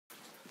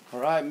All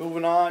right,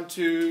 moving on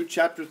to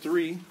chapter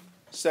 3,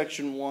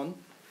 section 1.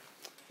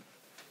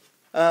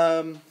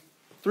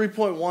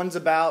 3.1 is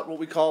about what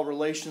we call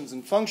relations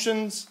and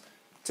functions.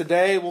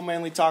 Today we'll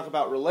mainly talk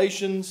about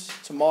relations.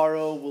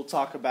 Tomorrow we'll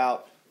talk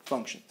about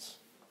functions.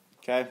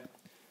 Okay?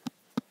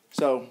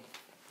 So,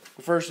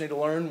 we first need to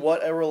learn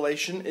what a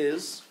relation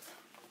is.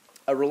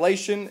 A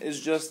relation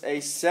is just a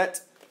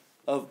set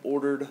of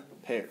ordered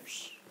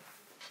pairs.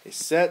 A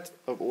set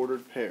of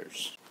ordered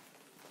pairs.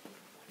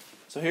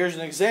 So here's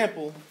an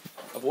example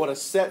of what a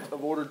set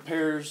of ordered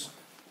pairs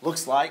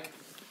looks like.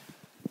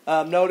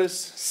 Notice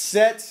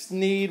sets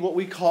need what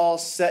we call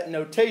set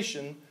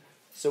notation,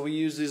 so we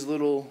use these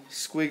little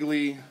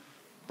squiggly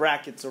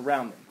brackets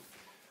around them.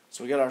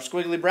 So we got our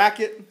squiggly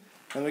bracket,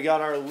 and we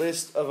got our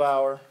list of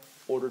our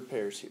ordered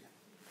pairs here.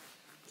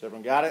 So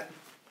everyone got it?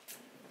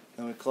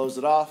 And we close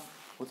it off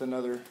with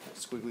another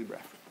squiggly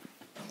bracket.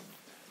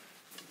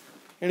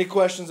 Any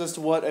questions as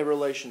to what a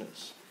relation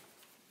is?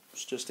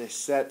 It's just a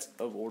set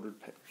of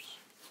ordered pairs.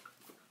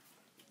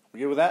 We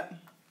good with that?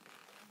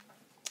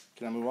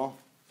 Can I move on?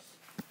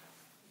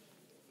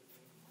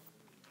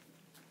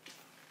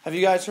 Have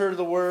you guys heard of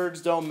the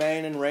words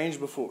domain and range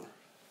before?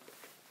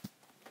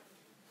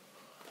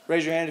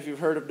 Raise your hand if you've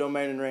heard of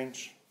domain and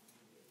range.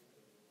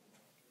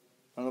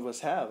 None of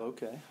us have.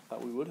 Okay,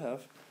 thought we would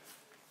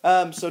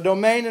have. So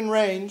domain and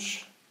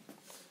range,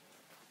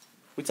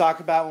 we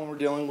talk about when we're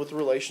dealing with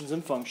relations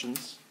and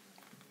functions.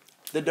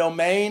 The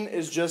domain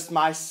is just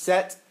my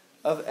set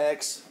of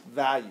x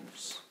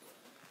values.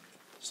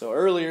 So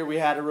earlier we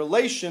had a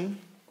relation.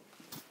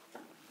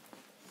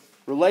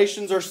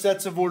 Relations are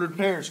sets of ordered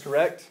pairs,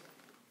 correct?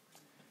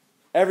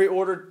 Every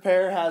ordered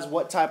pair has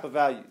what type of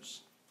values?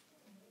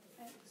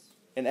 X.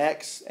 An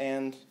x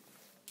and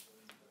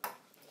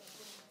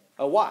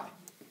a y,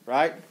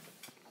 right?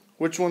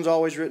 Which one's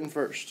always written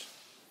first?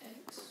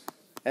 X.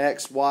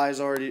 X, y is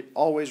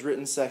always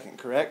written second,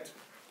 correct?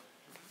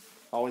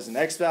 Always an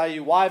x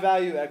value, y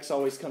value, x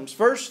always comes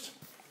first.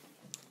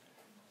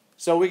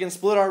 So we can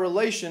split our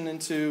relation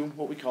into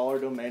what we call our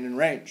domain and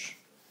range.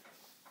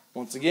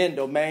 Once again,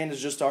 domain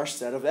is just our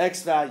set of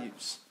x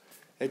values.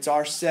 It's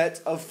our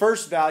set of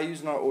first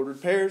values in our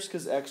ordered pairs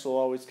because x will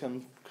always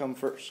come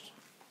first.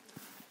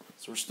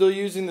 So we're still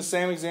using the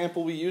same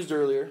example we used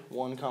earlier.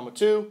 1,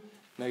 2,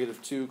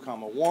 negative 2,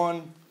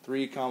 1,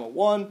 3,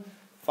 1,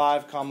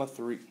 5,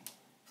 3.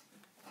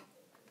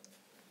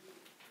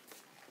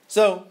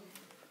 So,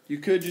 you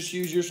could just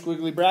use your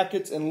squiggly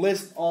brackets and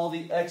list all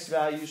the x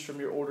values from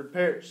your ordered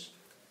pairs.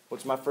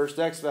 What's my first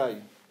x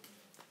value?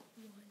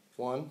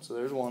 1, so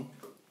there's 1.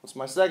 What's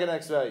my second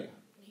x value?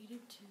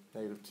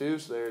 -2. -2,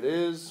 so there it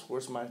is.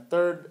 Where's my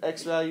third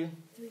x value?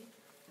 3.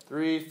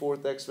 3,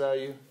 fourth x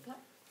value? 5.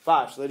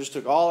 5. So they just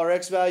took all our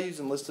x values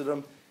and listed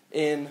them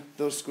in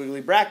those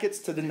squiggly brackets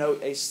to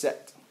denote a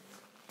set.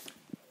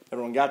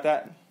 Everyone got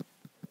that?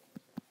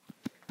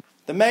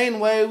 The main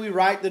way we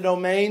write the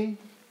domain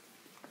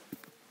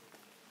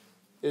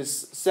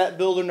is set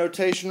builder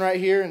notation right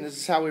here, and this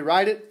is how we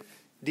write it.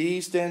 D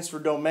stands for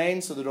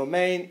domain, so the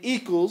domain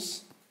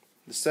equals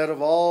the set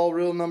of all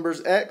real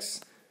numbers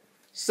x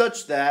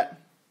such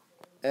that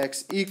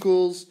x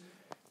equals,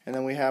 and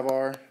then we have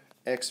our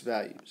x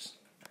values.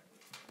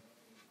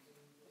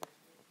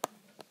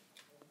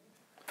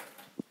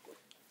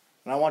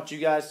 And I want you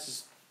guys to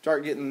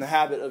start getting in the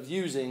habit of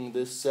using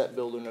this set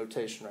builder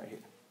notation right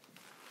here.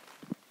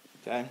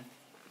 Okay?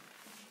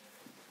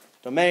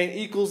 Domain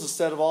equals the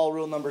set of all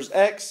real numbers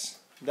x.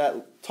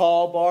 That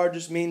tall bar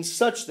just means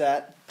such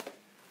that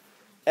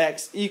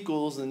x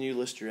equals, then you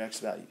list your x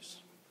values.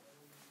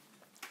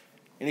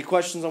 Any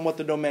questions on what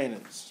the domain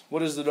is?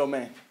 What is the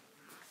domain?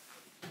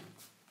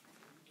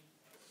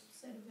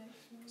 Set of X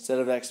values. Set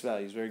of x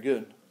values. Very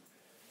good.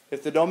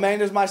 If the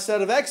domain is my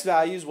set of x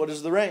values, what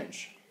is the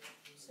range?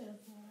 Set of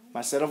Y.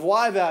 My set of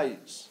y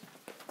values.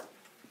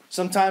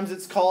 Sometimes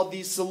it's called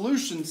the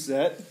solution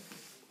set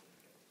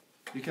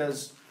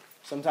because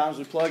sometimes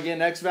we plug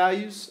in x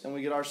values and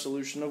we get our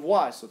solution of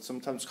y. So it's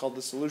sometimes called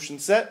the solution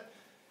set.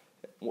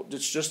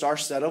 It's just our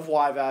set of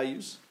y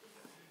values.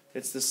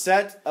 It's the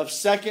set of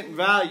second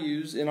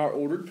values in our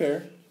ordered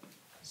pair.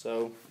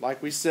 So,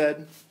 like we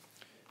said,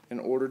 an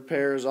ordered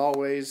pair is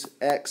always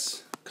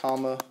x,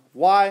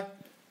 y.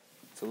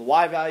 So the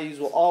y values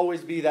will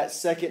always be that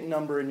second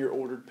number in your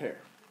ordered pair.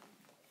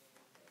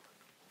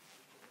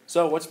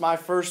 So what's my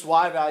first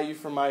y value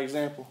from my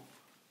example?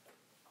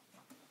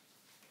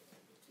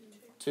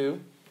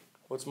 2.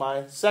 What's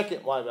my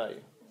second y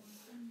value?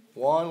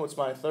 1. What's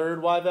my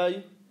third y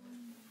value?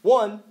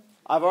 1.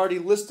 I've already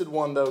listed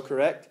 1 though,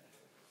 correct?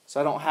 So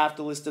I don't have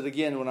to list it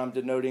again when I'm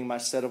denoting my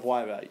set of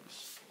y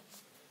values.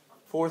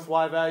 Fourth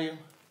y value?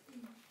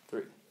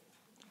 3.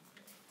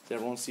 Does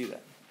everyone see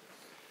that?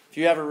 If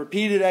you have a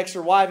repeated x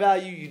or y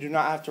value, you do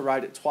not have to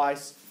write it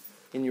twice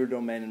in your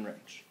domain and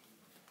range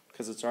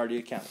because it's already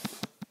accounted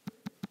for.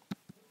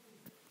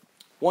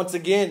 Once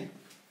again,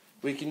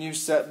 we can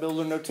use set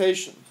builder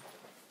notation.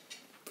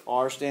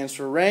 R stands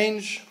for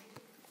range.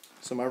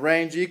 So my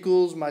range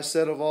equals my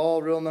set of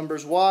all real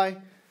numbers y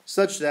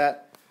such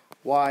that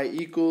y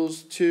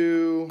equals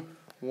 2,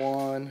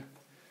 1,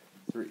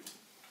 3. Are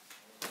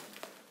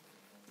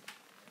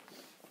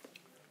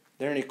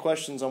there any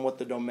questions on what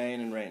the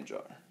domain and range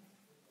are?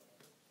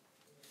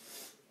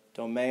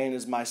 Domain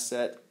is my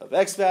set of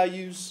x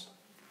values.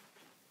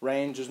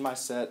 Range is my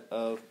set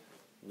of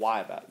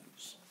y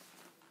values.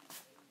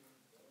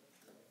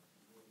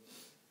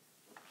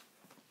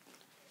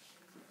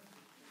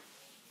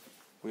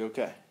 We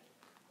okay?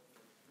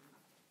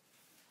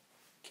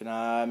 Can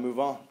I move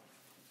on?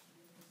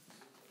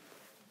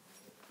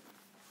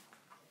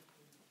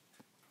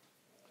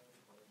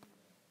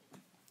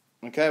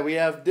 Okay, we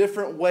have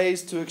different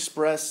ways to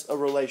express a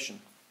relation.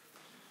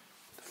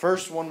 The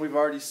first one we've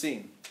already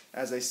seen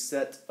as a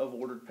set of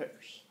ordered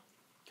pairs.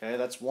 Okay,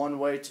 that's one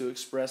way to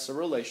express a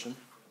relation.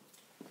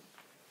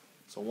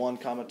 So 1,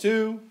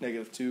 2,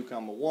 negative 2,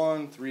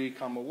 1, 3,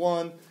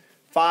 1,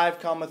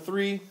 5,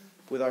 3,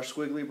 with our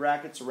squiggly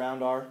brackets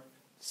around our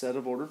set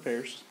of ordered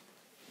pairs.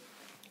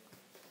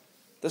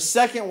 The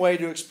second way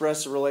to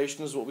express a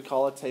relation is what we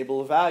call a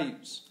table of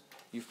values.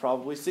 You've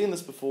probably seen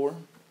this before.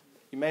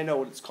 You may know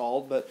what it's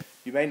called, but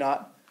you may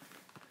not.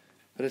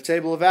 But a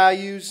table of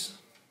values,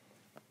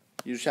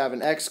 you just have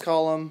an x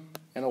column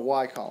and a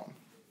y column.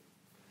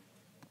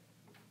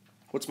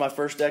 What's my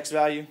first x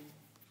value?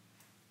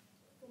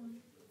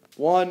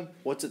 1.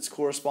 What's its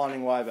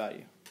corresponding y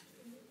value?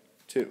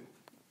 2.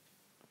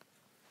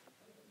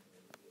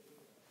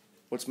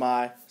 What's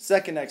my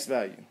second x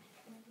value?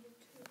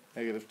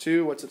 Negative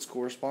 2. What's its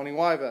corresponding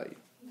y value?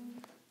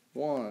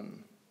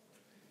 1.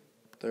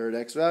 Third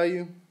x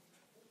value?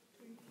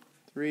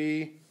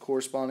 3.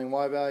 Corresponding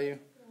y value?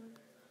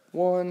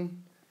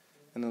 1.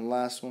 And then the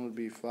last one would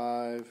be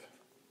 5,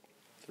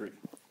 3.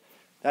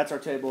 That's our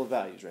table of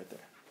values right there.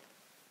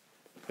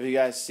 Have you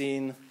guys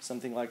seen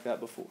something like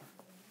that before?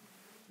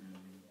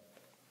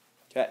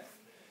 Okay.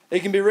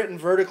 It can be written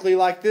vertically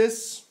like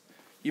this.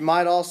 You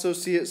might also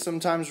see it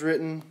sometimes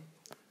written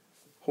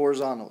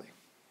horizontally.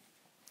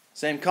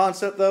 Same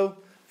concept though.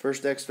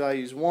 First x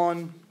value is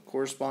 1,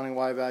 corresponding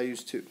y value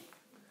is 2.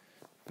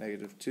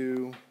 Negative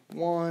 2,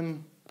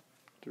 1,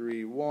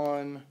 3,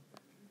 1,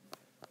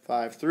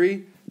 5,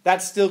 3.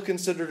 That's still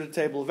considered a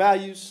table of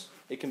values.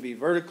 It can be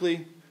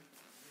vertically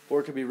or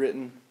it can be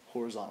written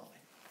horizontally.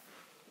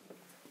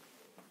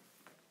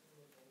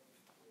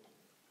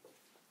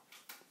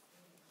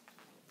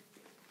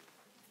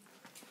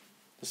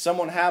 Does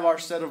someone have our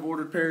set of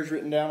ordered pairs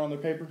written down on their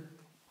paper?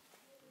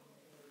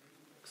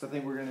 Because I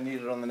think we're going to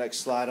need it on the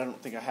next slide. I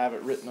don't think I have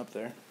it written up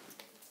there.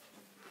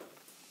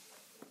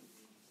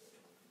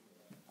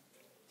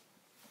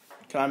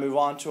 Can I move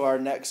on to our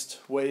next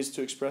ways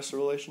to express a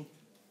relation?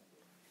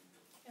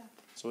 Yeah.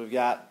 So we've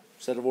got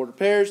set of ordered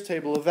pairs,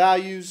 table of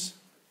values.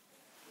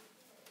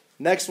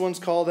 Next one's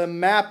called a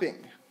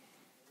mapping.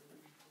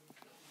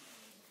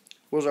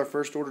 What was our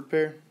first ordered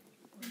pair?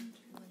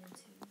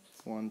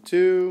 1,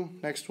 2.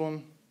 Next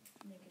one.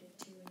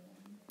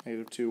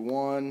 Negative 2,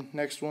 1.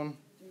 Next one.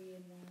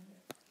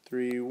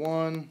 3,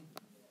 1.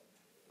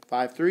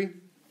 5, 3.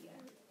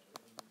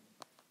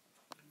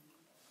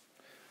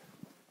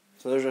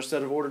 So there's our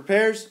set of ordered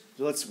pairs.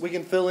 So we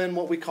can fill in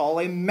what we call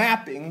a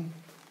mapping.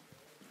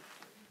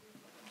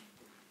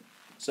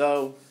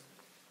 So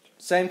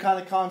same kind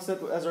of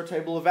concept as our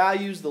table of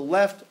values. The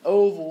left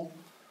oval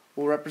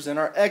will represent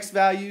our x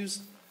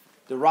values.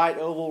 The right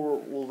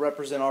oval will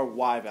represent our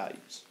y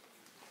values.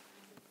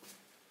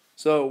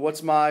 So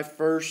what's my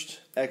first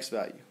x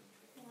value?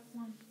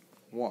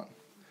 1.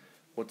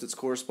 What's its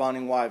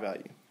corresponding y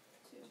value?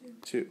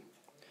 2.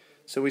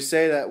 So we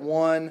say that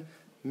 1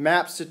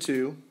 maps to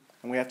 2,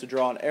 and we have to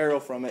draw an arrow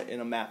from it in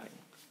a mapping.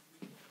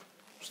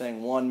 We're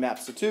saying 1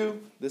 maps to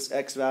 2, this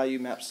x value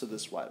maps to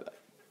this y value.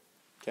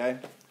 Okay?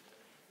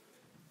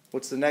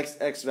 What's the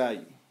next x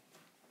value?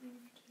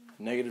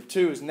 Negative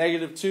 2. Is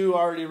negative 2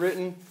 already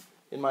written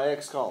in my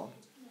x column?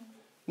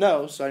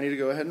 No, so I need to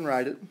go ahead and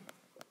write it.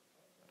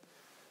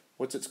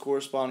 What's its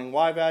corresponding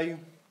y value?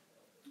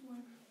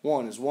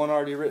 1. Is 1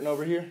 already written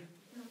over here?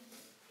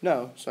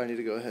 No, so I need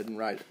to go ahead and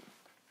write it.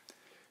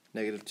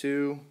 Negative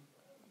 2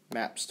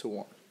 maps to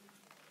 1.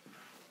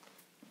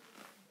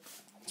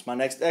 What's my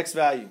next x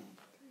value?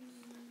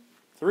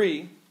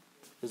 3.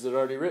 Is it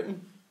already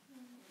written?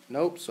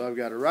 Nope, so I've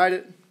got to write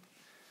it.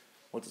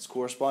 What's its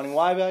corresponding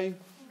y value?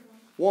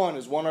 1.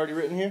 Is 1 already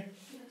written here?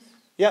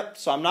 Yep,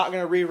 so I'm not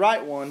going to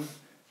rewrite 1.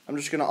 I'm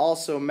just going to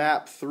also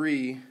map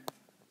 3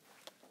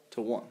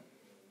 to 1.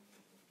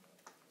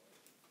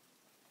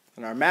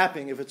 And our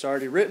mapping, if it's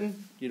already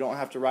written, you don't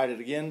have to write it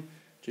again.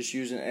 Just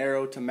use an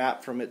arrow to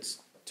map from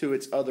to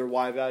its other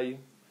y value.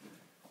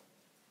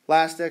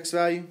 Last x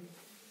value?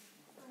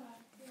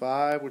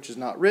 5, which is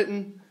not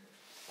written.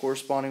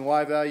 Corresponding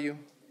y value?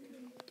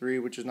 3,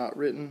 which is not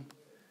written.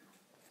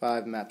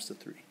 5 maps to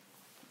 3.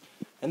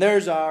 And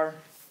there's our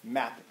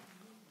mapping.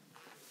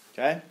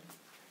 Okay?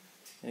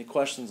 Any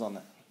questions on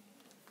that?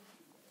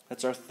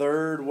 That's our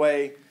third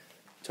way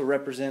to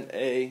represent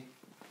a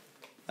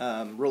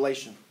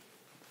relation.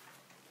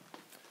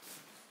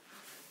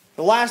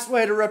 The last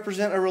way to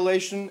represent a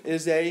relation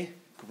is a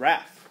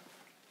graph.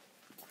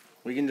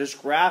 We can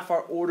just graph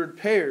our ordered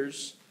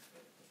pairs,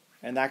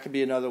 and that could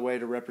be another way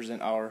to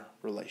represent our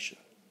relation.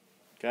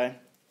 Okay?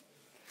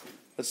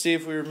 Let's see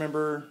if we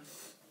remember.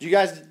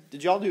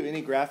 Did y'all do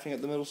any graphing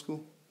at the middle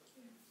school?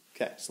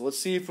 Okay, so let's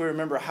see if we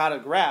remember how to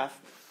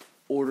graph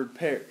ordered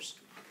pairs.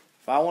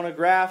 If I want to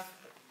graph,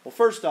 well,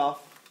 first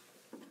off,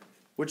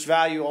 which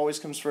value always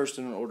comes first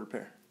in an ordered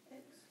pair?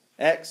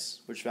 X.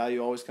 Which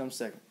value always comes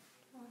second?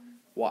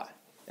 Y.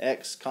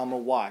 X, comma,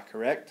 Y,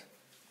 correct?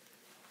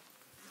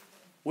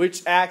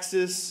 Which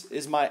axis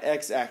is my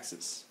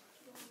x-axis?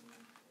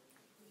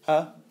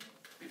 Huh?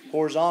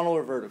 Horizontal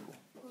or vertical?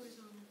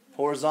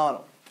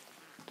 Horizontal.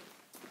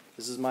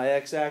 This is my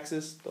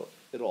x-axis.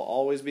 It'll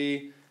always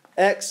be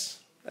x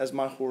as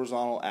my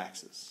horizontal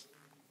axis.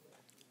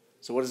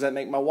 So what does that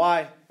make my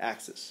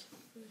y-axis?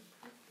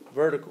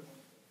 Vertical.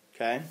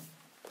 Okay?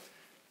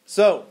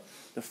 So,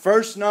 the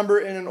first number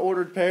in an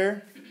ordered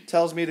pair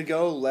tells me to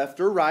go left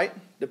or right,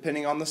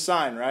 depending on the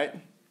sign, right?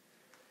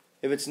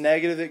 If it's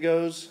negative, it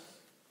goes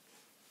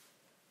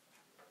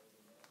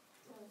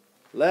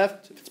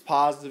left. If it's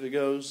positive, it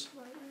goes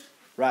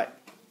right.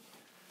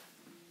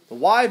 The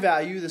y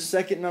value, the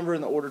second number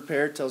in the ordered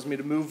pair, tells me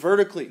to move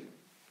vertically.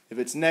 If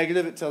it's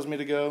negative, it tells me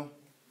to go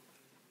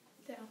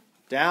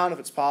down. If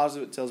it's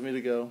positive, it tells me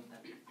to go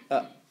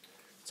up.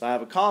 So I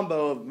have a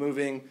combo of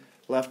moving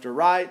left or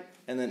right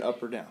and then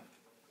up or down.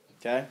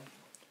 Okay?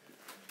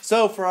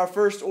 So for our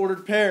first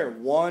ordered pair,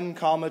 1,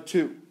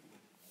 2.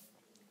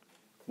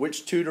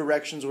 Which two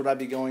directions would I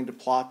be going to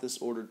plot this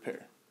ordered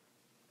pair?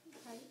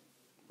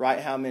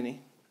 Right how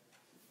many?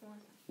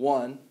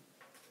 1.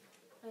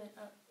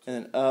 And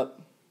then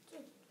up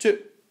 2.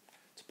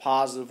 It's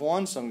positive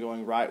 1, so I'm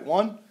going right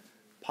 1.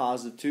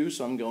 Positive 2,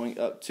 so I'm going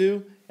up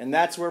 2. And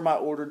that's where my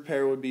ordered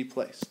pair would be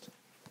placed.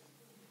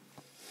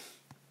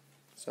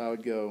 So I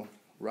would go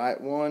right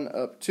 1,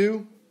 up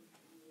 2.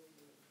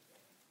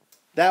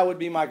 That would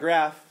be my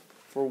graph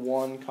for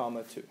 1, 2.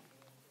 Does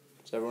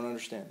everyone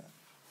understand that?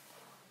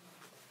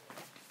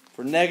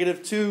 For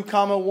negative 2,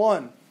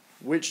 1,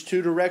 which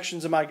two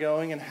directions am I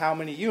going and how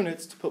many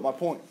units to put my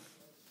point?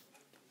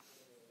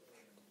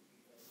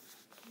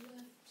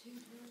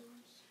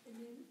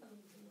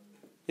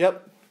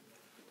 Yep.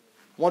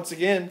 Once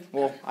again,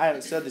 well, I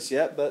haven't said this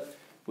yet, but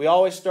we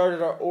always start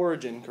at our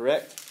origin,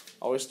 correct?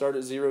 Always start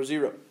at 0,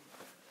 0.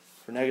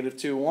 For negative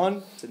 2,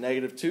 1 to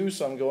negative 2,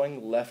 so I'm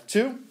going left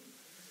 2.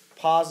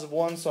 Positive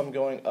 1, so I'm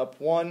going up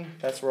 1.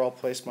 That's where I'll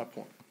place my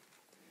point.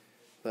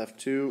 Left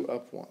 2,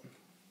 up 1.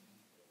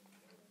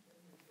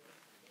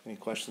 Any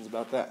questions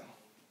about that?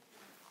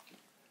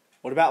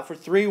 What about for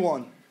 3,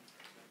 1?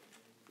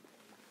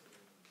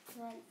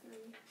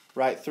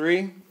 Right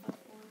 3.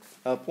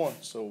 Up 1.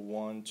 So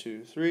 1,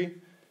 2, 3.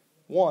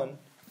 1.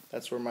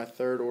 That's where my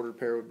third ordered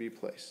pair would be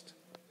placed.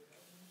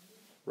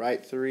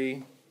 Right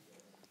 3.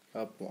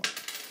 Up 1.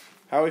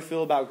 How do we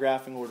feel about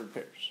graphing ordered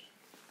pairs?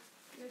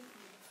 Good.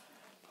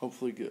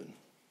 Hopefully good.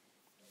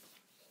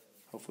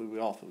 Hopefully we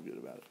all feel good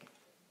about it.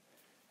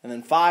 And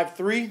then 5,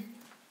 3.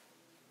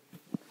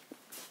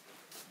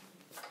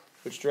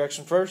 Which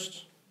direction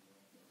first?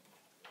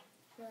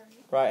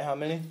 Right how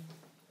many?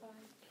 5.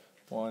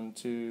 1,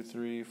 2,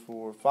 3,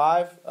 4,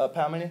 5. Up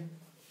how many?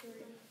 3.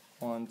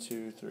 1,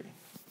 2, 3.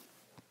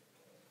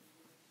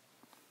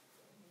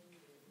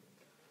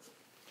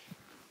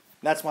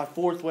 That's my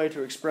fourth way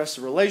to express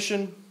a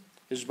relation,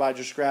 is by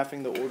just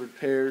graphing the ordered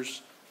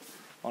pairs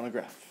on a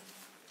graph.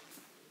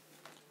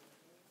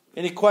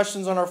 Any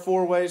questions on our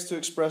 4 ways to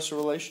express a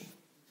relation?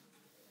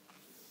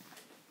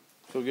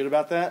 Feel good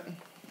about that?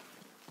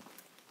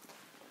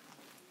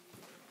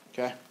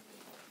 Okay.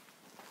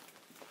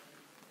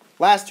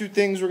 Last 2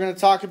 things we're going to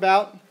talk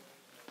about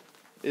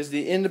is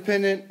the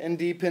independent and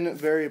dependent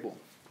variable.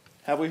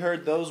 Have we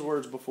heard those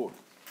words before?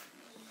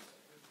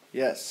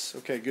 Yes.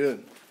 Okay,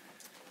 good.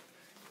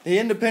 The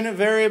independent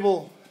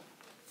variable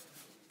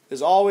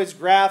is always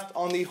graphed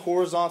on the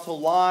horizontal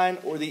line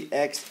or the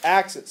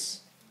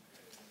x-axis,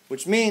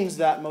 which means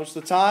that most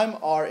of the time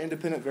our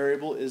independent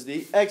variable is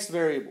the x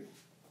variable.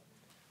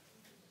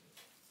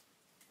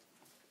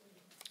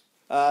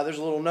 There's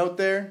a little note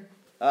there.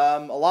 A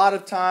lot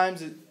of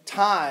times,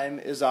 time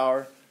is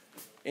our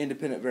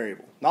independent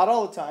variable. Not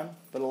all the time,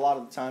 but a lot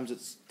of the times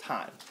it's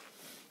time.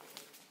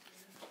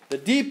 The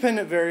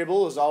dependent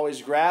variable is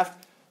always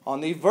graphed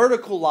on the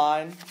vertical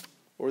line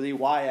or the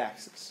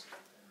y-axis.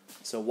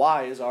 So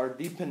y is our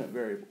dependent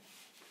variable.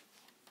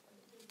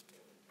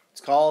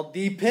 It's called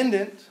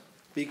dependent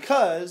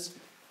because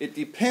it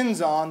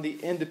depends on the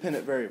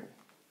independent variable.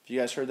 Have you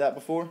guys heard that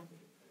before?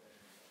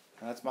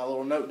 That's my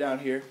little note down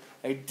here.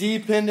 A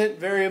dependent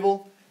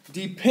variable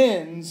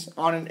depends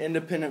on an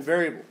independent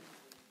variable.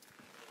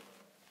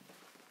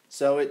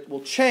 So it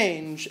will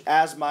change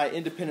as my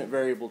independent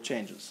variable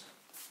changes.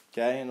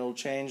 Okay, and it will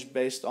change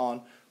based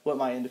on what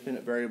my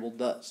independent variable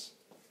does.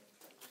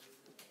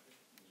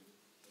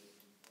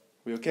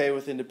 We okay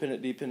with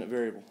independent, dependent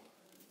variable?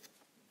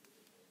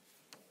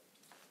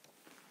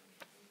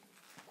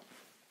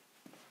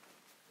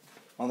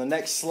 On the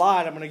next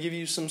slide, I'm going to give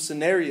you some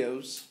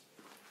scenarios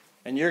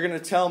And you're going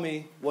to tell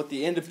me what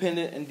the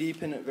independent and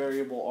dependent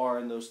variable are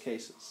in those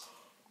cases.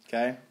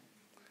 Okay?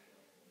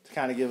 To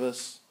kind of give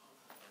us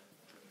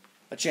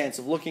a chance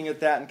of looking at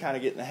that and kind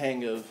of getting the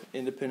hang of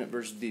independent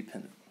versus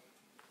dependent.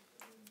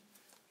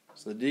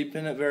 So the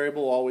dependent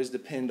variable will always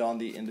depend on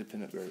the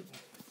independent variable.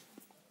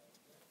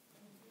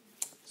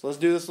 So let's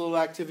do this little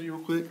activity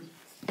real quick.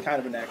 Kind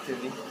of an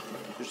activity.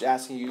 Just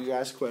asking you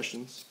guys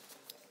questions.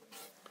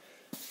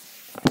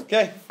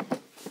 Okay.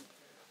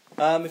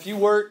 If you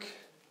work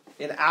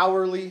an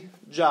hourly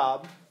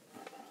job,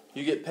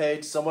 you get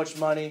paid so much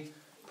money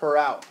per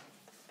hour,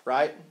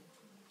 right?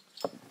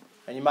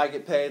 And you might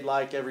get paid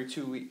like every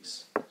 2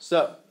 weeks.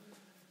 So,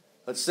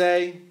 let's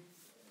say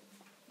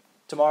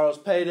tomorrow's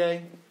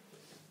payday.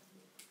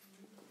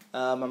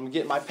 I'm going to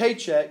get my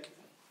paycheck.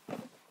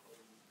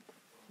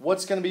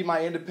 What's going to be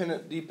my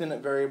independent,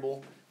 dependent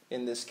variable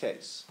in this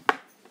case?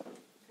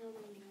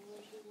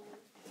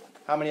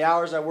 How many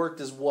hours I worked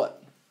is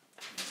what?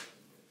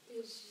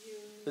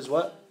 Is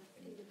what?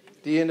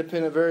 The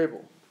independent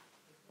variable.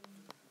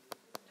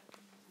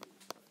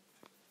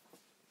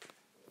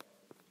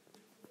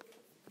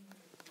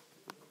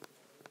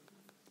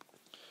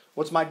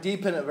 What's my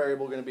dependent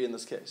variable going to be in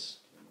this case?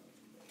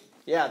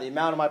 Yeah, the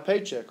amount of my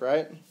paycheck,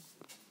 right?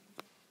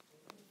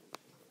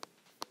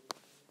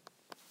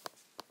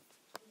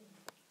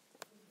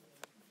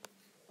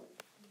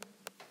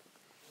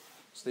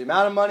 So the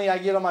amount of money I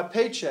get on my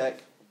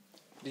paycheck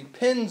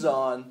depends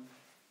on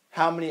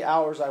how many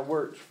hours I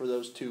worked for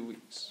those 2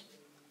 weeks.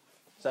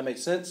 Does that make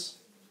sense?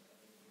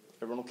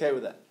 Everyone okay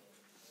with that?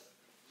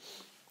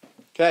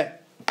 Okay.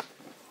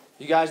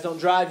 You guys don't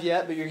drive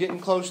yet, but you're getting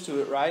close to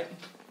it, right?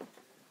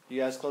 You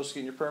guys close to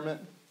getting your permit?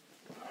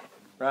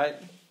 Right?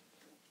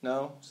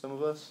 No? Some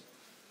of us?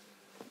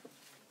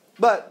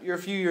 But you're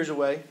a few years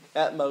away,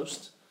 at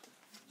most.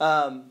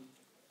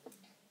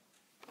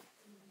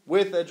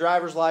 With a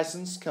driver's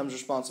license comes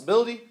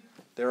responsibility.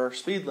 There are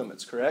speed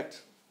limits,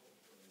 correct?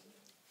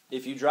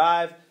 If you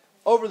drive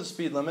over the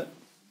speed limit,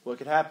 what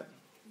could happen?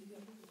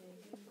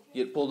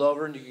 You get pulled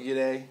over and you could get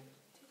a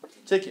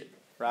ticket,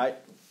 right?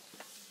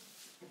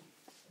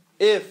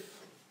 If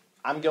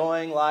I'm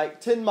going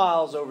like 10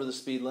 miles over the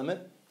speed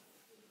limit,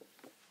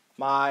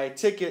 my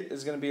ticket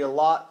is going to be a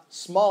lot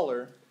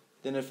smaller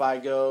than if I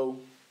go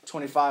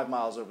 25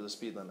 miles over the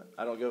speed limit.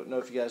 I don't know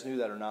if you guys knew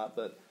that or not,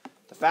 but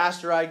the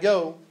faster I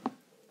go,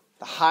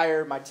 the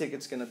higher my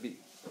ticket's going to be.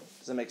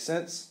 Does that make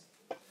sense?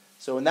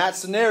 So in that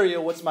scenario,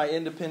 what's my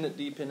independent,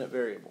 dependent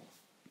variable?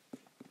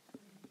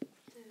 The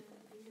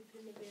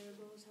independent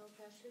variable is how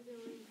fast you're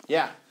going.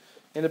 Yeah.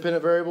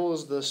 Independent variable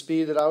is the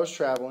speed that I was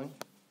traveling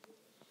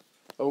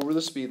over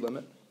the speed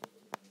limit.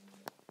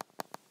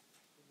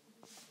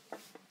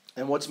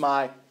 And what's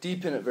my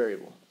dependent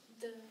variable?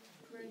 The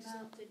price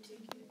of the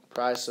ticket.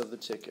 Price of the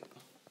ticket.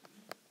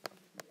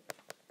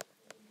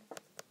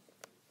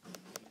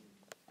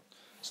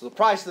 So the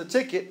price of the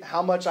ticket,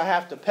 how much I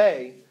have to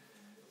pay,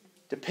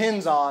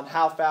 depends on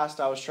how fast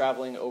I was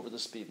traveling over the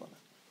speed limit.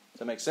 Does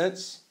that make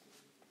sense?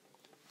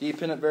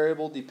 Dependent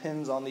variable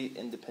depends on the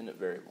independent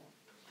variable.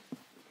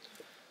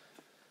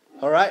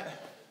 All right.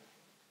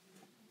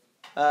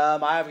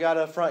 I've got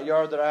a front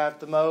yard that I have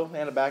to mow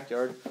and a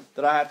backyard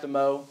that I have to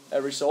mow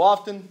every so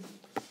often.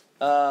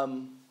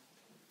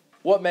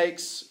 What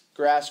makes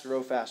grass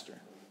grow faster?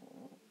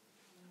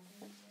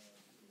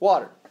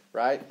 Water,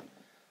 right?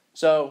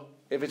 So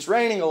if it's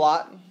raining a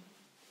lot,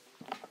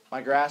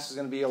 my grass is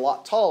going to be a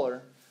lot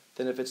taller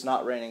than if it's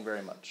not raining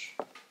very much,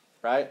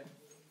 right?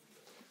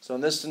 So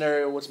in this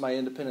scenario, what's my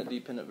independent,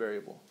 dependent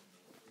variable?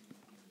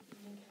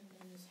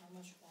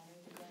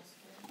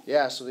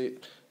 Yeah, so in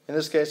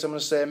this case, I'm going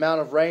to say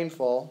amount of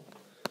rainfall,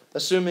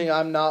 assuming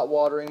I'm not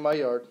watering my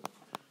yard.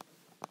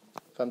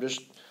 If I'm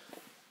just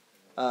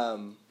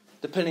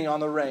depending on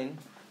the rain.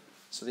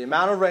 So the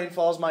amount of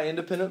rainfall is my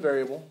independent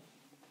variable.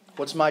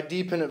 What's my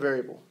dependent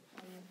variable?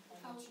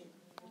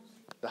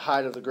 The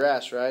height of the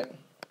grass, right?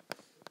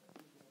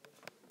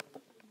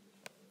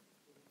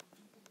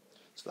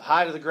 So the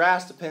height of the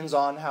grass depends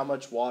on how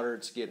much water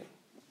it's getting,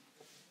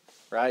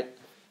 right?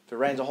 If it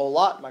rains a whole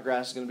lot, my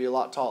grass is going to be a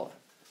lot taller.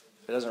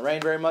 If it doesn't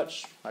rain very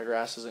much, my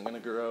grass isn't going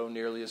to grow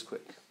nearly as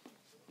quick.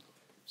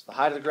 So the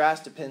height of the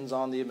grass depends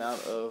on the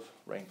amount of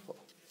rainfall.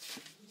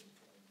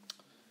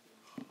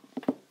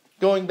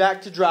 Going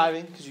back to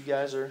driving, because you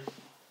guys are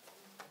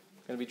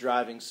going to be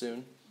driving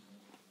soon.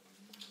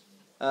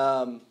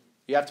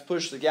 You have to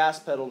push the gas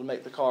pedal to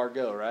make the car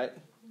go, right?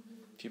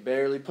 If you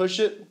barely push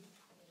it,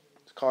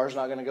 the car's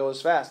not going to go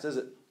as fast, is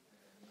it?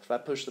 If I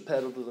push the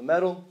pedal to the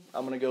metal,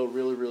 I'm going to go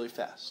really, really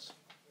fast,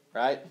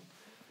 right?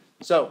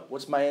 So,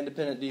 what's my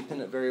independent,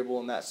 dependent variable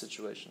in that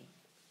situation?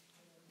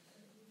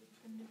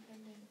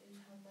 Independent is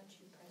how much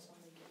you press on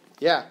the gas.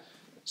 Yeah,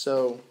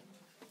 so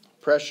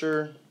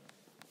pressure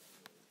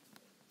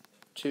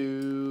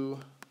to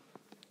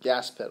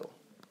gas pedal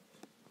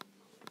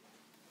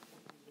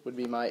would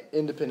be my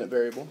independent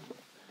variable.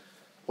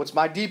 What's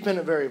my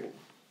dependent variable?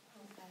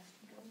 How fast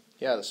you go.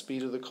 Yeah, the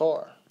speed of the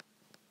car.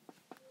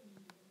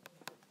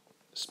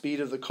 The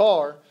speed of the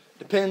car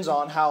depends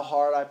on how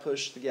hard I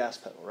push the gas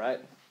pedal, right?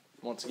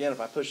 Once again,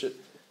 if I push it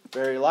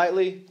very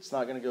lightly, it's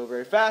not going to go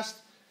very fast.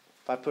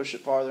 If I push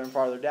it farther and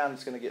farther down,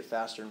 it's going to get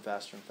faster and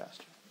faster and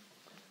faster.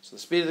 So the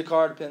speed of the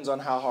car depends on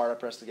how hard I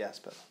press the gas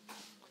pedal.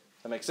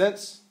 That makes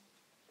sense?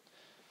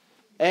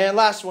 And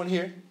last one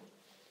here.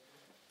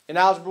 In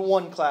Algebra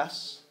 1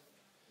 class,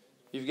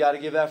 you've got to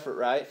give effort,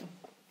 right?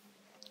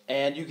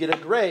 And you get a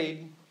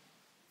grade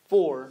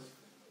for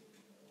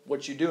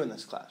what you do in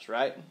this class,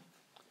 right?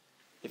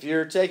 If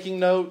you're taking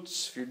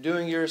notes, if you're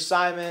doing your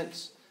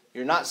assignments,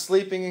 you're not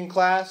sleeping in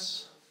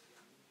class,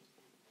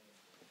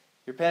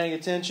 you're paying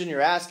attention,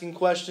 you're asking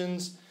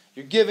questions,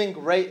 you're giving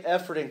great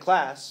effort in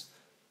class,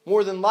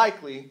 more than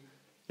likely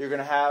you're going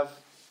to have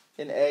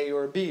an A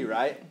or a B,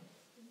 right?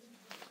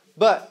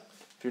 But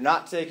if you're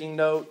not taking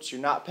notes,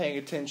 you're not paying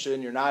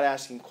attention, you're not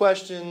asking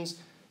questions,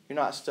 you're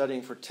not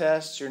studying for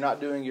tests, you're not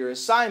doing your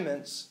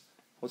assignments,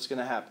 what's going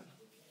to happen?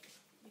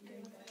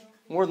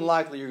 More than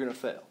likely you're going to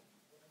fail.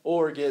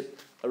 Or get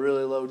a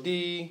really low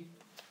D,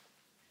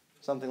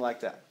 something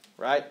like that,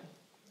 right?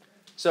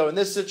 So in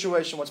this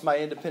situation, what's my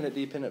independent,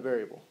 dependent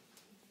variable?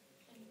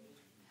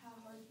 How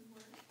hard you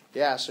work.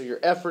 Yeah, so your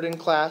effort in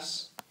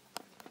class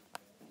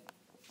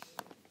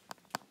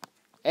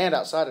and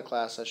outside of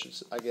class,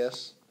 I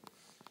guess.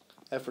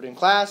 Effort in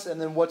class, and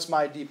then what's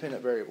my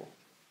dependent variable?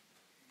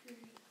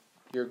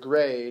 Your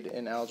grade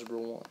in Algebra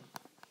 1.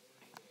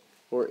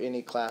 Or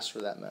any class for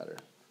that matter.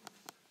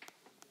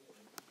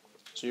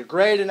 So your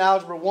grade in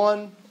Algebra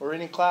 1, or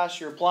any class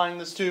you're applying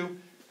this to,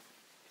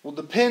 will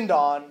depend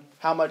on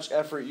how much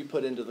effort you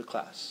put into the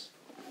class.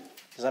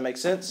 Does that make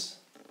sense?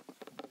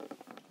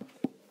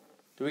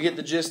 Do we get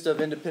the gist of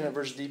independent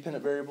versus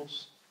dependent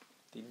variables?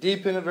 The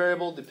dependent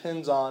variable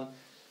depends on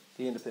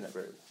the independent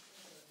variable.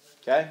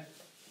 Okay?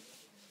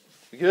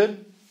 We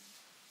good?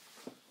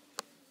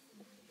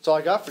 That's all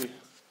I got for you.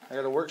 I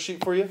got a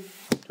worksheet for you.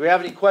 Do we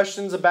have any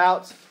questions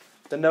about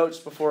the notes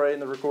before I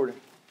end the recording?